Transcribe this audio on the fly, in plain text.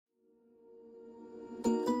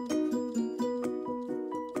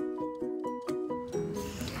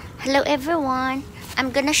Hello everyone,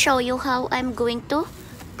 I'm gonna show you how I'm going to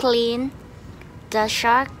clean the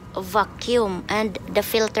shark vacuum and the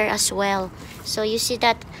filter as well. So you see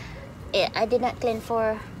that I did not clean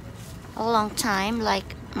for a long time, like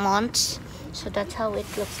months. So that's how it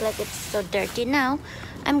looks like. It's so dirty now.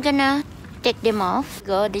 I'm gonna take them off.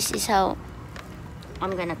 This is how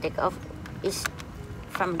I'm gonna take off, is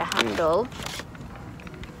from the handle.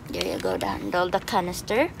 There you go, the handle, the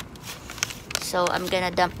canister. So I'm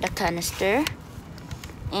gonna dump the canister,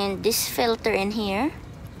 and this filter in here,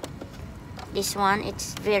 this one,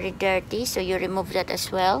 it's very dirty, so you remove that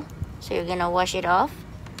as well. So you're gonna wash it off.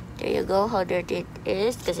 There you go, how dirty it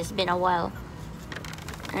is, because it's been a while.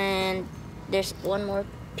 And there's one more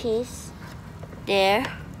piece there.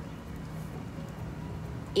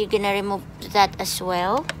 You're gonna remove that as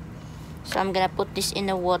well. So I'm gonna put this in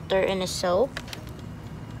the water in a soap.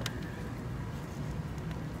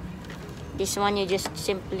 This one you just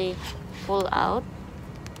simply pull out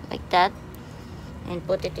like that and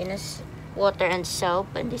put it in water and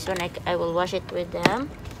soap, and this one I will wash it with them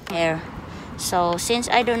hair. So since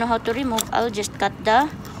I don't know how to remove, I'll just cut the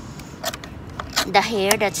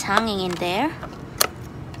hair that's hanging in there,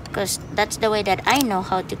 because that's the way that I know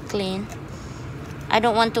how to clean. I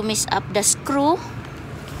don't want to mess up the screw.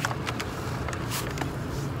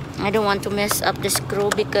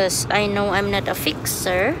 Because I know I'm not a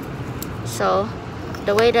fixer. So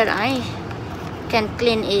the way that I can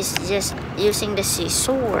clean is just using the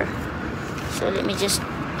scissor. So let me just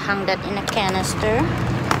hang that in a canister,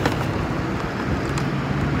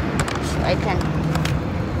 so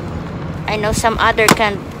I know some other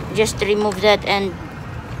can just remove that and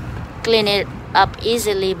clean it up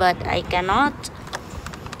easily, but I cannot.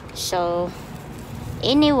 So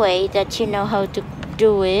anyway that you know how to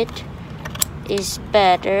do it is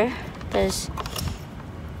better, because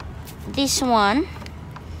this one,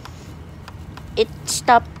 it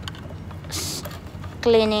stops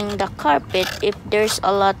cleaning the carpet if there's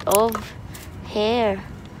a lot of hair.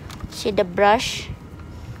 See the brush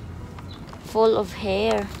full of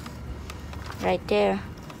hair right there.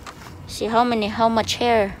 See how much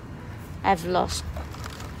hair I've lost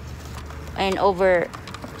in over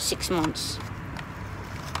 6 months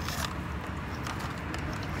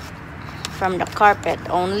from the carpet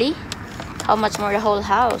only. How much more the whole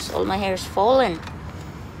house? All my hair is fallen.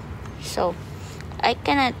 So I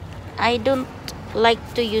don't like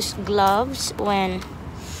to use gloves when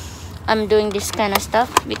I'm doing this kind of stuff,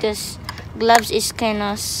 because gloves is kind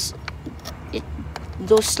of, it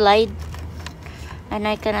goes slide, and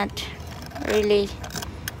I cannot really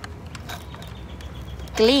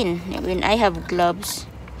clean when I have gloves.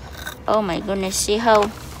 Oh my goodness, see how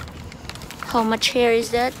much hair is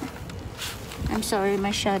that? I'm sorry,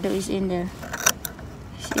 my shadow is in there.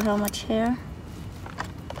 See how much hair?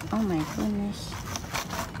 Oh my goodness.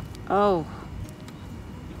 Oh,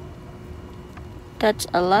 that's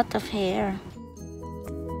a lot of hair.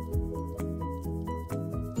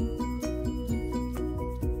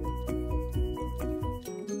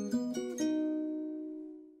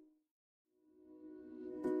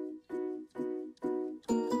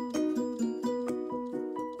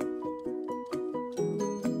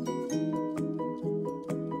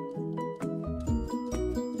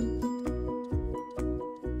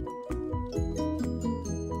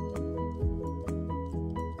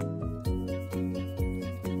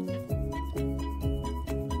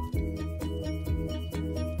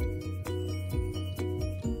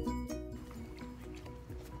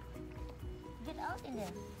 In there.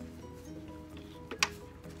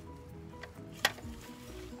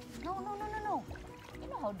 No. You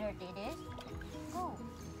know how dirty it is. Go.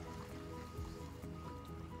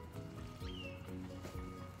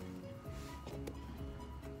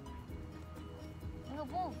 No,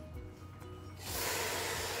 move.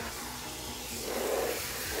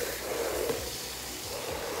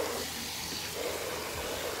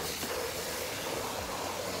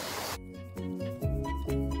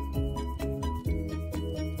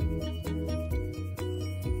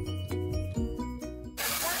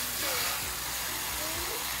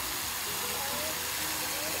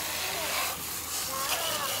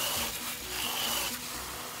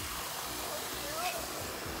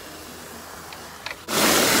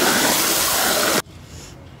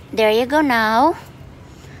 There you go now.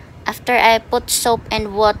 After I put soap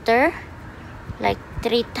and water like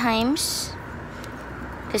 3 times,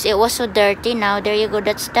 because it was so dirty. Now there you go.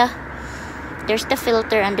 There's the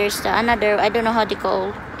filter, and there's the another, I don't know how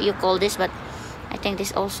you call this, but I think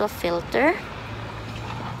this also a filter.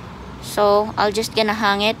 So I'll just gonna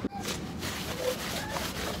hang it.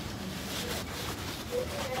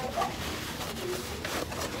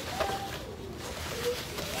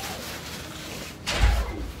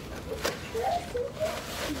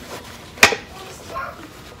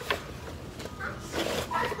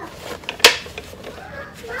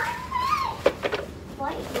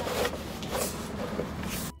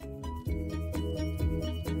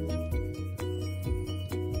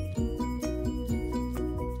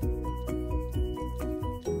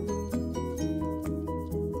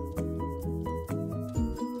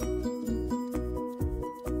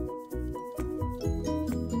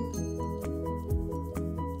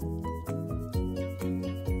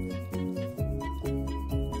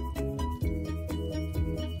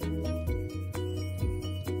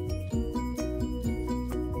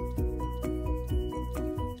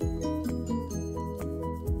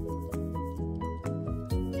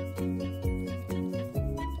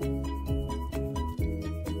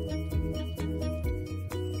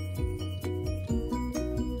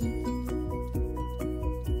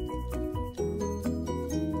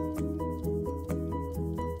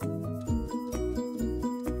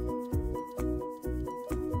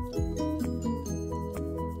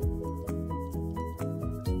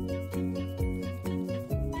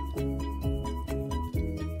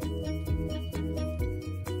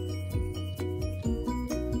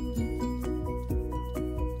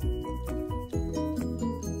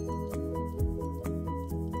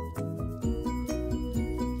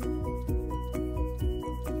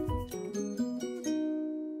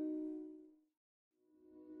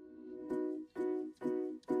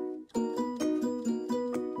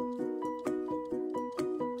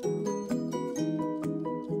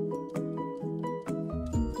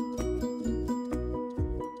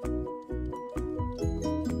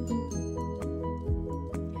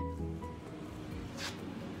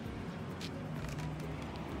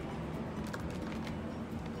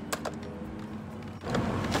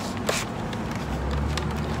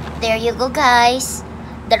 There you go, guys.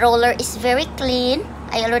 The roller is very clean.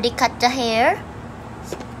 I already cut the hair,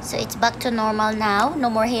 so it's back to normal now.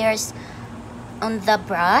 No more hairs on the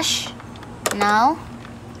brush. Now,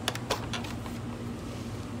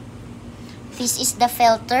 this is the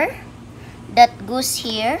filter that goes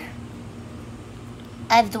here.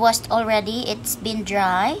 I've washed already. It's been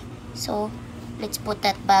dry, so let's put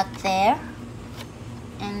that back there.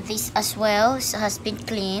 And this as well has been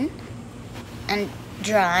clean and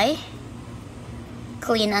dry.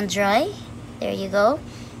 Clean and dry. There you go.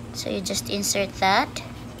 So you just insert that.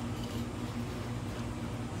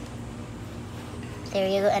 There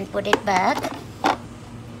you go, and put it back.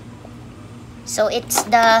 So it's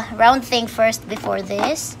the round thing first before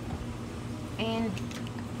this. And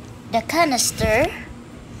the canister,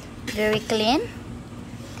 very clean.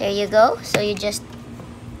 There you go. So you just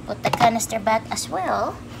put the canister back as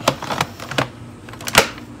well.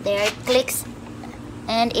 There it clicks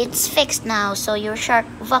and it's fixed now. So your shark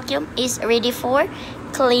vacuum is ready for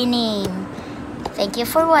cleaning. Thank you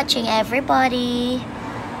for watching, everybody.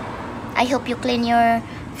 I hope you clean your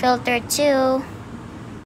filter too.